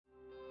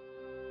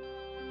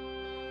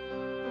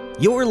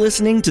You're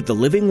listening to The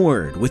Living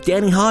Word with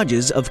Danny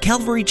Hodges of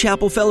Calvary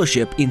Chapel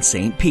Fellowship in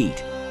St. Pete.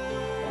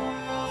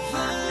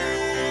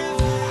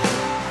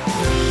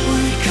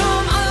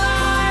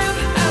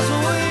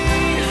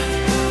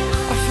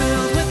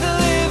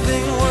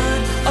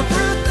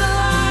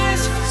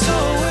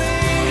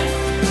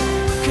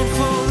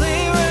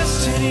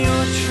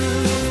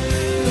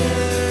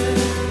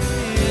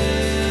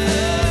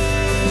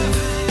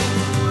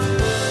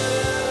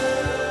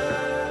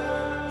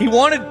 He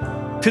wanted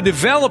to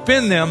develop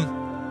in them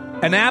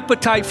an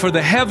appetite for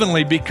the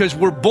heavenly because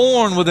we're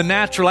born with a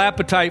natural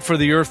appetite for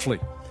the earthly.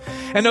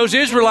 And those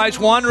Israelites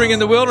wandering in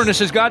the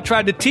wilderness, as God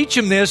tried to teach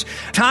them this,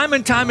 time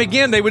and time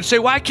again, they would say,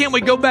 why can't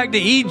we go back to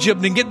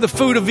Egypt and get the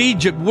food of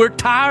Egypt? We're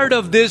tired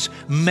of this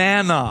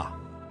manna.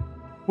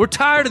 We're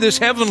tired of this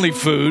heavenly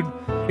food.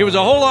 It was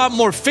a whole lot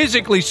more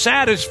physically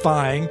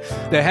satisfying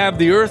to have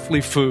the earthly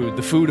food,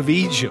 the food of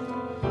Egypt.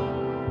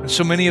 And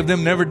so many of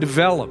them never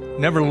developed,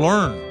 never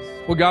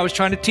learned what God was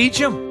trying to teach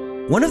them.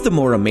 One of the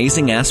more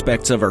amazing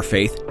aspects of our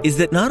faith is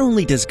that not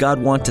only does God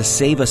want to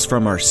save us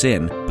from our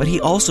sin, but He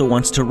also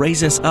wants to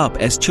raise us up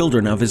as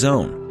children of His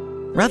own.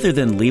 Rather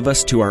than leave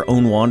us to our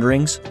own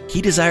wanderings,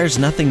 He desires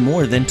nothing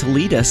more than to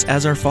lead us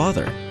as our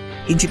Father.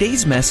 In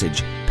today's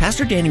message,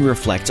 Pastor Danny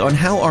reflects on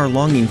how our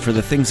longing for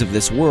the things of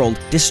this world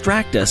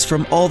distract us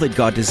from all that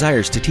God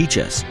desires to teach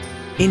us.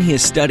 In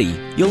his study,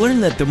 you'll learn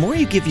that the more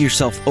you give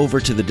yourself over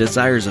to the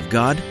desires of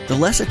God, the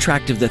less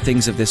attractive the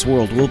things of this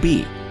world will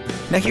be.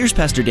 Now here's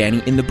Pastor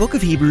Danny in the book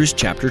of Hebrews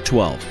chapter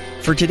 12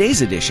 for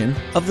today's edition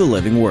of The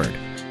Living Word.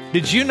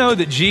 Did you know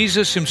that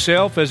Jesus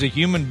himself as a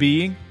human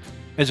being,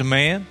 as a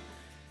man,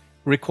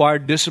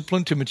 required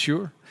discipline to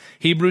mature?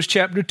 Hebrews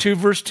chapter 2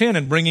 verse 10,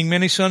 in bringing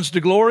many sons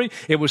to glory,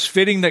 it was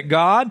fitting that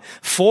God,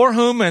 for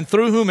whom and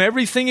through whom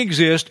everything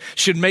exists,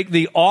 should make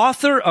the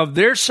author of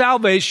their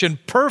salvation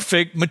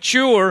perfect,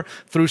 mature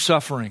through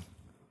suffering.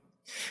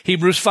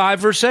 Hebrews 5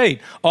 verse 8,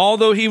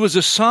 although he was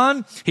a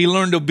son, he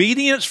learned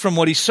obedience from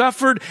what he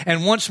suffered,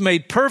 and once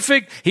made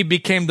perfect, he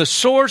became the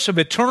source of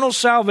eternal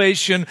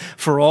salvation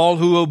for all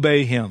who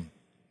obey him.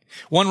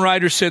 One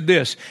writer said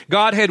this,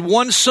 God had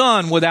one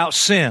son without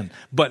sin,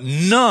 but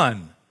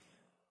none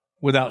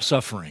without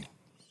suffering.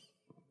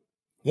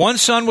 One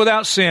son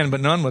without sin,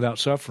 but none without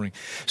suffering.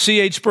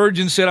 C.H.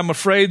 Spurgeon said, I'm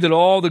afraid that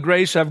all the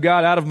grace I've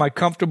got out of my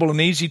comfortable and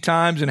easy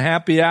times and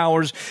happy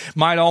hours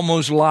might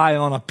almost lie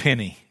on a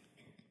penny.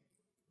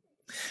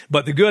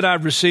 But the good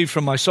I've received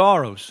from my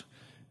sorrows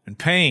and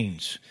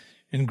pains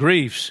and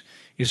griefs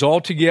is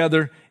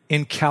altogether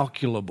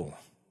incalculable.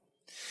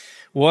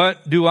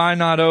 What do I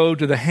not owe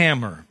to the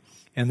hammer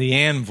and the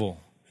anvil,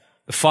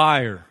 the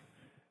fire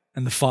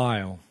and the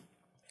file?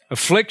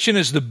 Affliction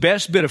is the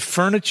best bit of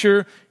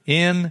furniture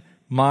in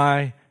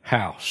my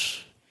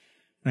house.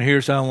 Now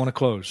here's how I want to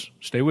close.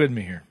 Stay with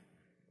me here.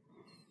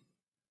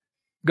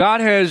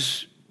 God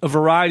has a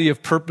variety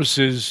of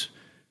purposes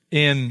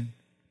in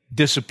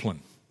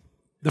discipline.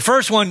 The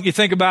first one you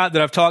think about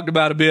that I've talked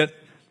about a bit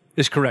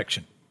is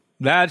correction.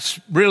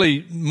 That's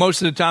really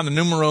most of the time the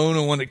numero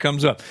uno one that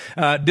comes up.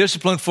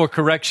 Discipline for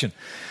correction.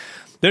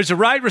 There's a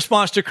right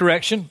response to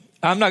correction.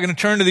 I'm not going to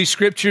turn to these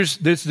scriptures.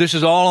 This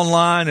is all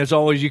online. As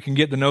always, you can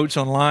get the notes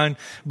online.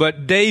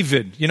 But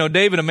David,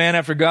 David, a man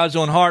after God's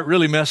own heart,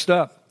 really messed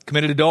up.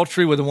 Committed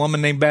adultery with a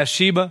woman named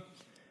Bathsheba.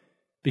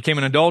 Became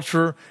an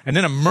adulterer and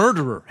then a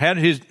murderer. Had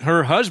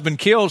her husband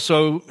killed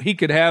so he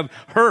could have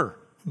her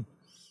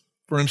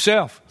for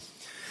himself.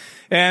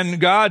 And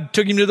God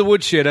took him to the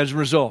woodshed as a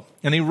result.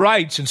 And he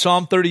writes in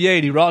Psalm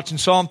 38, he writes in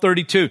Psalm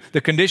 32,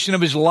 the condition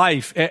of his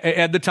life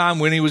at the time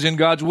when he was in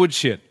God's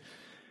woodshed.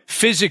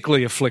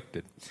 Physically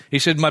afflicted. He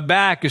said, my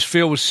back is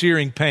filled with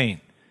searing pain.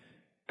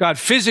 God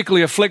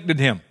physically afflicted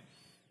him,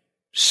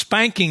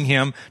 spanking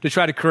him to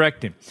try to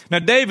correct him. Now,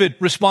 David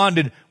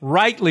responded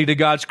rightly to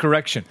God's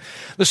correction.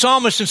 The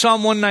psalmist in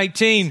Psalm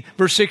 119,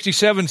 verse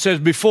 67 says,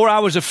 before I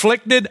was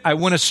afflicted, I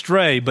went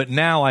astray, but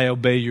now I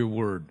obey your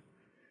word.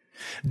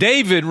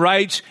 David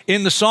writes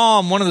in the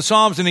psalm, one of the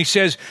psalms, and he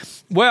says,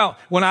 well,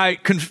 when I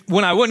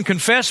wouldn't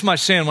confess my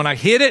sin, when I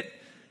hid it,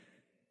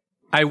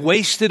 I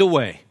wasted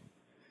away.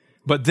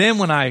 But then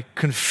when I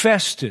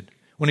confessed it,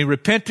 when he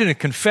repented and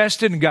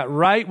confessed it and got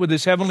right with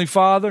his heavenly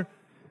Father,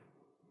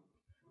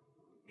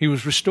 he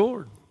was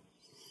restored.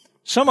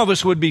 Some of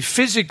us would be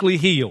physically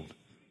healed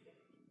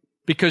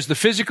because the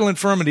physical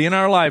infirmity in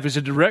our life is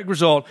a direct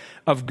result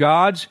of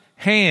God's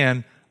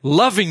hand,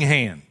 loving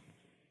hand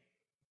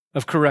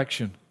of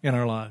correction in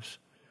our lives.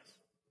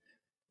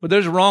 But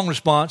there's a wrong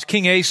response.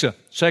 King Asa,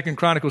 2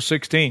 Chronicles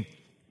 16.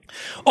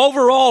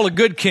 Overall, a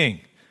good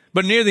king,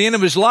 but near the end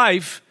of his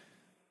life,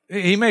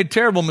 he made a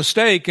terrible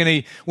mistake and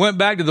he went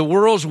back to the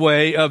world's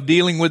way of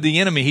dealing with the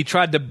enemy. He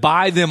tried to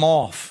buy them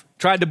off,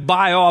 tried to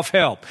buy off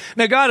help.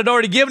 Now, God had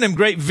already given him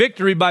great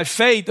victory by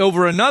faith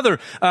over another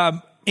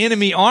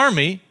enemy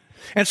army.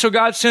 And so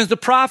God sends the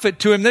prophet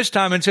to him this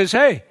time and says,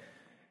 hey,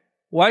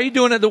 why are you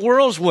doing it the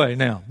world's way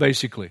now,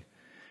 basically?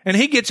 And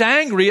he gets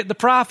angry at the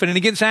prophet and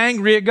he gets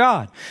angry at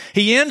God.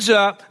 He ends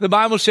up, the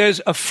Bible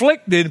says,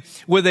 afflicted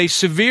with a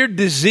severe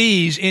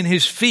disease in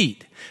his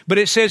feet. But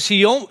it says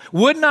he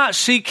would not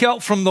seek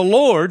help from the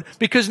Lord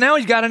because now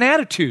he's got an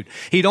attitude.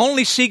 He'd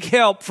only seek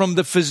help from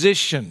the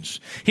physicians.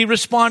 He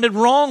responded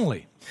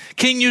wrongly.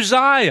 King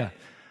Uzziah,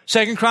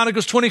 2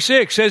 Chronicles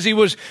 26 says he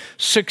was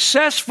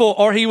successful,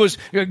 or he was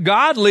a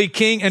godly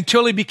king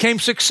until he became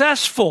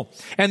successful.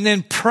 And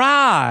then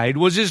pride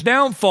was his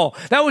downfall.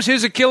 That was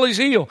his Achilles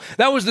heel.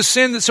 That was the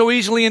sin that so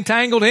easily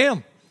entangled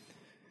him.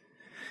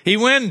 He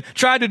went and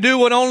tried to do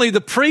what only the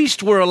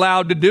priests were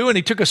allowed to do, and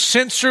he took a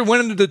censer,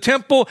 went into the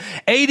temple.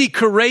 80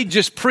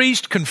 courageous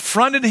priests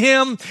confronted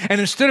him, and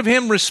instead of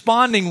him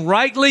responding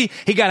rightly,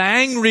 he got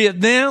angry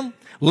at them,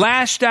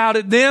 lashed out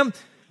at them.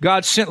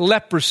 God sent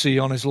leprosy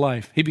on his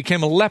life. He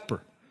became a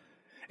leper.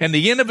 And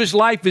the end of his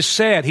life is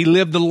sad. He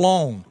lived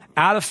alone,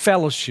 out of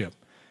fellowship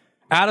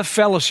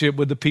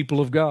with the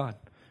people of God.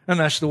 And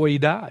that's the way he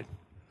died.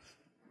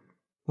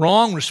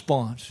 Wrong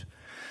response.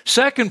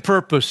 Second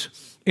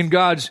purpose in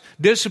God's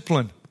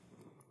discipline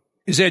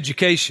is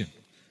education.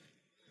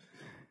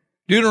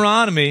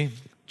 Deuteronomy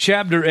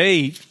chapter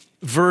 8,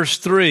 verse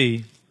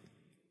 3.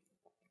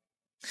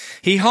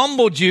 He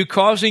humbled you,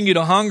 causing you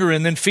to hunger,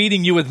 and then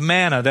feeding you with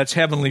manna, that's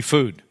heavenly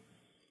food.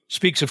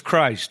 Speaks of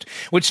Christ,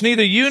 which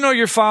neither you nor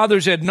your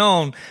fathers had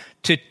known,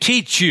 to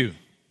teach you,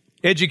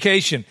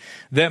 education,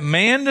 that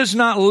man does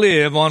not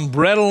live on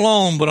bread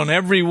alone, but on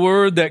every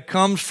word that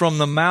comes from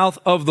the mouth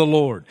of the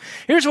Lord.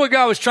 Here's what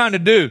God was trying to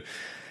do.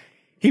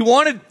 He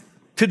wanted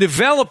to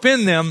develop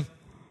in them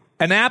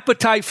an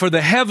appetite for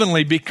the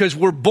heavenly, because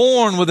we're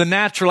born with a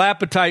natural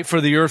appetite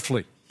for the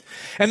earthly.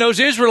 And those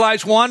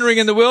Israelites wandering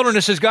in the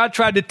wilderness, as God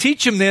tried to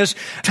teach them this,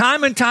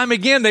 time and time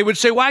again, they would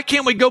say, why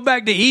can't we go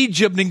back to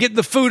Egypt and get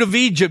the food of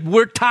Egypt?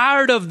 We're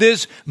tired of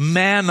this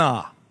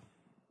manna.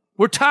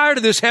 We're tired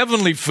of this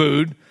heavenly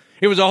food.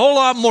 It was a whole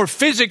lot more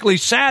physically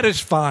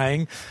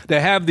satisfying to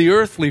have the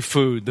earthly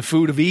food, the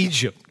food of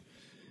Egypt.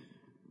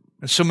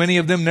 And so many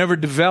of them never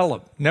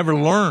developed, never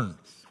learned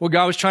what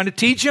God was trying to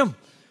teach them,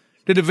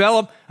 to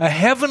develop a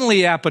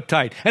heavenly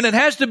appetite. And it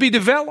has to be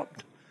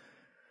developed.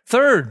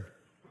 Third,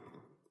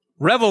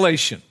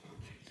 revelation.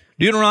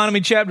 Deuteronomy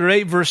chapter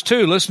 8, verse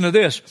 2. Listen to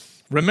this.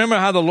 Remember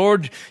how the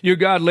Lord your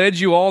God led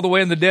you all the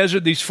way in the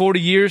desert these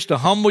 40 years to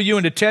humble you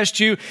and to test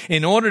you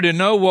in order to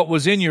know what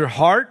was in your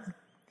heart,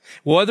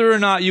 whether or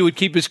not you would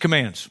keep his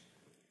commands.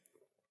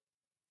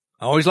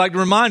 I always like to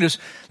remind us,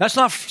 that's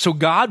not so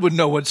God would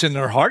know what's in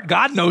their heart.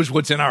 God knows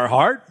what's in our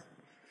heart.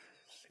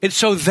 It's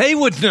so they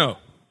would know.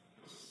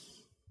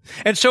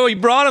 And so he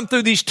brought them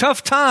through these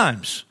tough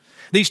times,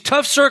 these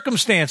tough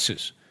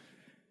circumstances,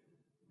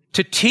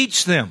 to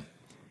teach them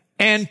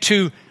and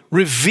to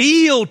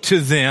reveal to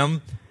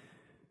them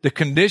the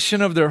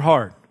condition of their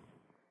heart.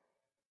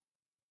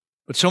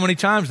 But so many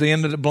times they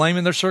ended up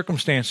blaming their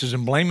circumstances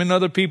and blaming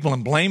other people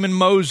and blaming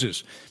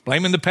Moses,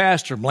 blaming the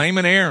pastor,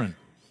 blaming Aaron.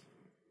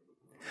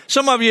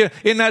 Some of you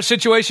in that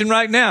situation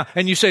right now,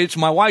 and you say, it's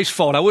my wife's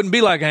fault. I wouldn't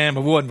be like I am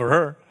if it wasn't for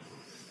her.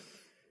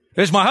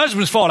 It's my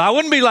husband's fault. I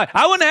wouldn't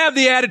have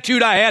the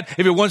attitude I had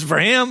if it wasn't for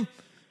him.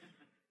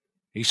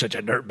 He's such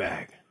a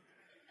dirtbag.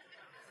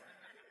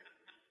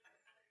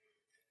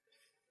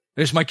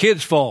 It's my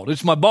kid's fault.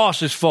 It's my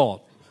boss's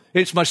fault.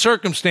 It's my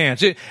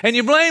circumstance. And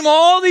you blame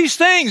all these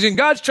things, and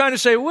God's trying to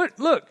say, "What?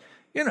 Look,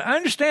 I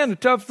understand the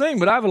tough thing,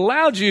 but I've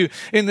allowed you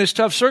in this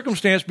tough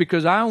circumstance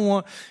because I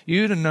want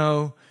you to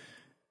know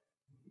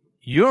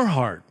your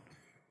heart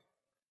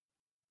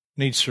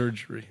needs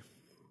surgery.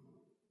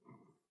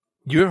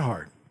 Your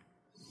heart."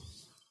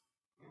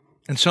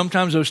 And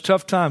sometimes those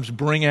tough times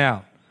bring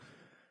out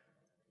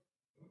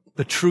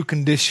the true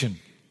condition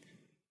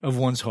of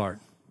one's heart.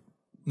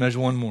 And there's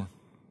one more.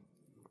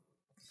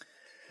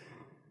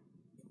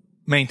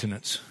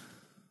 Maintenance.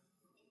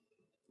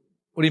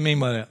 What do you mean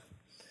by that?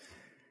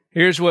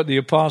 Here's what the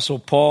Apostle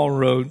Paul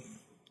wrote,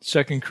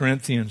 2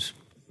 Corinthians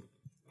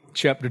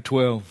chapter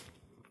 12.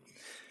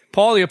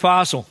 Paul the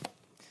Apostle,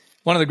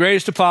 one of the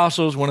greatest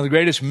apostles, one of the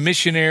greatest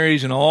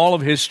missionaries in all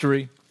of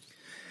history.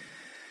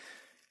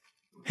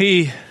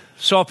 He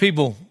saw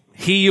people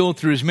healed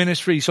through his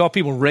ministry. He saw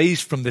people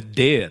raised from the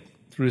dead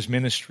through his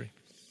ministry.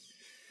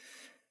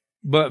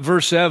 But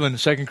verse 7,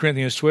 2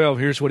 Corinthians 12,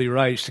 here's what he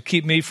writes: to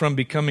keep me from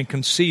becoming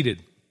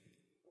conceited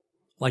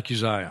like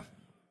Uzziah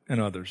and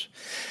others.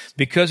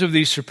 Because of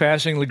these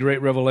surpassingly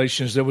great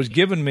revelations, there was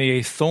given me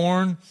a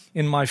thorn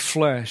in my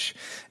flesh,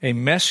 a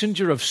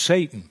messenger of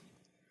Satan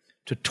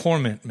to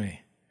torment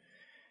me.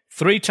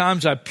 3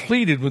 times I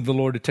pleaded with the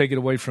Lord to take it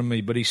away from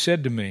me, but he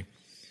said to me,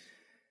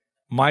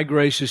 my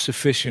grace is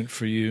sufficient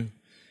for you,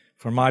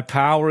 for my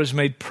power is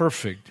made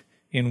perfect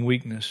in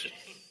weakness.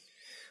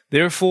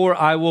 Therefore,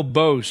 I will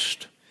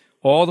boast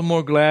all the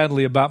more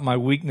gladly about my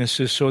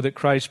weaknesses so that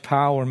Christ's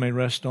power may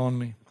rest on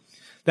me.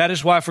 That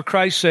is why, for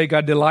Christ's sake,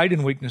 I delight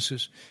in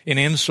weaknesses, in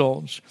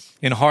insults,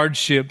 in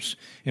hardships,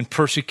 in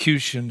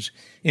persecutions,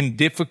 in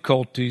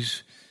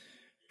difficulties.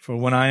 For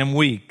when I am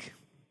weak,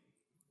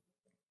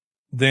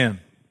 then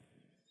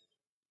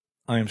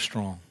I am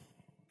strong.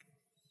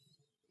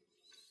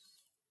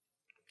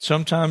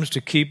 Sometimes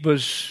to keep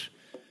us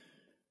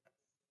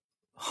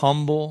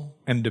humble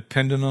and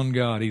dependent on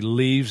God, he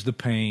leaves the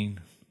pain.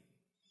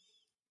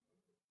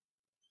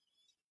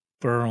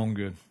 for our own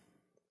good.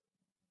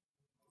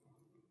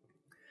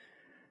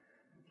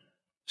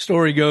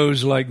 Story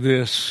goes like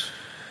this.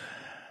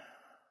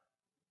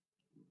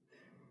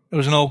 There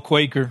was an old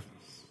Quaker.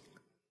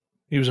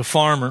 He was a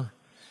farmer,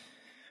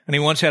 and he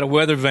once had a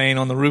weather vane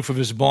on the roof of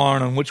his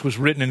barn on which was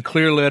written in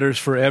clear letters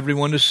for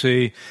everyone to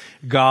see,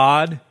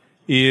 "God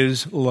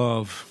is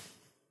love."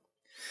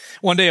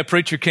 One day a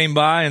preacher came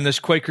by, and this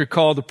Quaker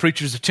called the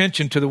preacher's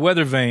attention to the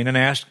weather vane and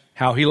asked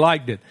how he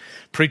liked it.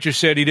 Preacher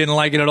said he didn't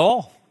like it at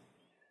all,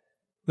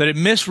 that it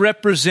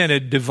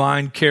misrepresented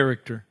divine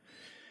character.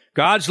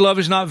 God's love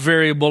is not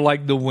variable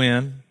like the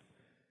wind.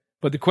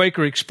 But the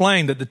Quaker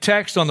explained that the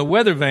text on the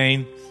weather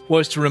vane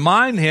was to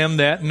remind him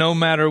that no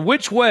matter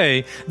which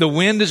way the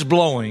wind is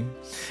blowing,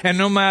 and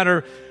no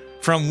matter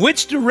from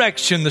which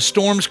direction the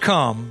storms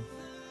come,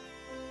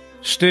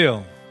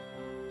 still,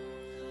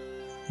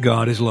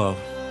 God is love.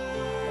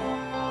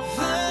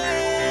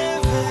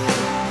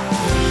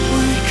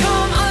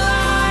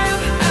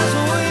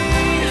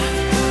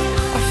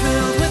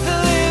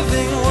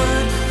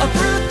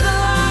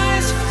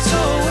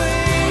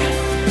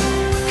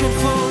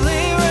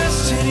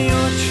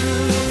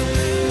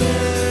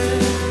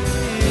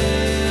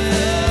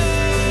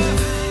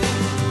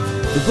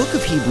 The book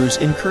of Hebrews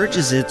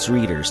encourages its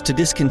readers to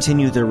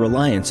discontinue their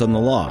reliance on the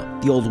law,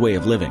 the old way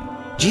of living.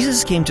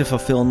 Jesus came to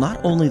fulfill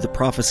not only the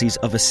prophecies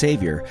of a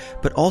Savior,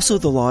 but also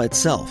the law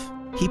itself.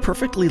 He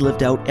perfectly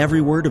lived out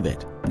every word of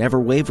it, never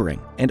wavering,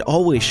 and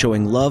always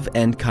showing love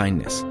and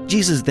kindness.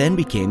 Jesus then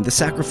became the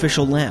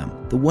sacrificial lamb,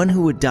 the one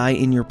who would die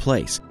in your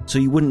place, so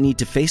you wouldn't need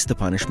to face the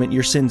punishment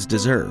your sins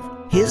deserve.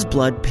 His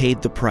blood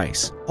paid the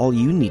price. All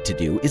you need to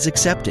do is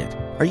accept it.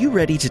 Are you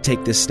ready to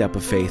take this step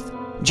of faith?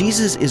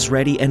 Jesus is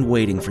ready and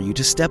waiting for you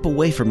to step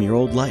away from your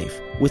old life,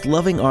 with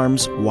loving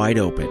arms wide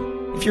open.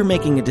 If you're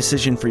making a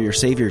decision for your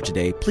Savior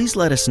today, please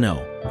let us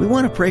know. We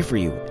want to pray for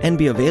you and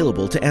be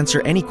available to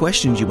answer any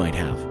questions you might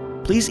have.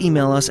 Please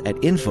email us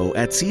at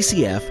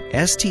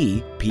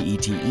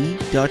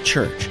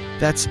info@ccfstpete.church.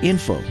 That's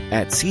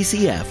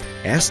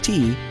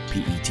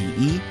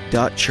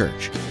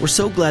info@ccfstpete.church. We're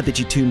so glad that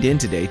you tuned in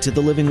today to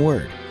The Living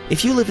Word.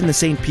 If you live in the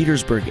St.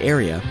 Petersburg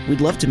area, we'd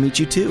love to meet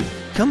you too.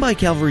 Come by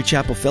Calvary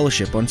Chapel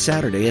Fellowship on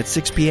Saturday at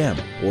 6 p.m.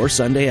 or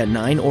Sunday at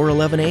 9 or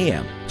 11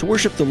 a.m. to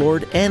worship the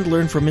Lord and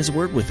learn from His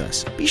Word with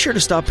us. Be sure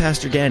to stop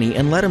Pastor Danny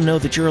and let him know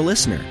that you're a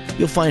listener.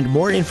 You'll find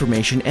more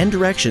information and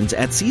directions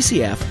at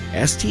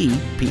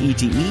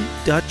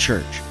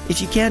ccfstpete.church.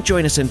 If you can't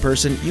join us in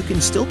person, you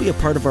can still be a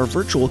part of our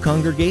virtual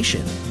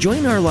congregation.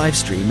 Join our live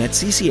stream at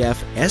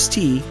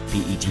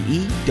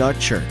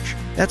ccfstpete.church.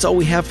 That's all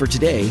we have for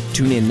today.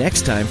 Tune in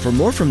next time for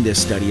more from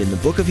this study in the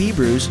book of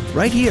Hebrews,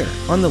 right here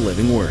on The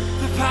Living Word.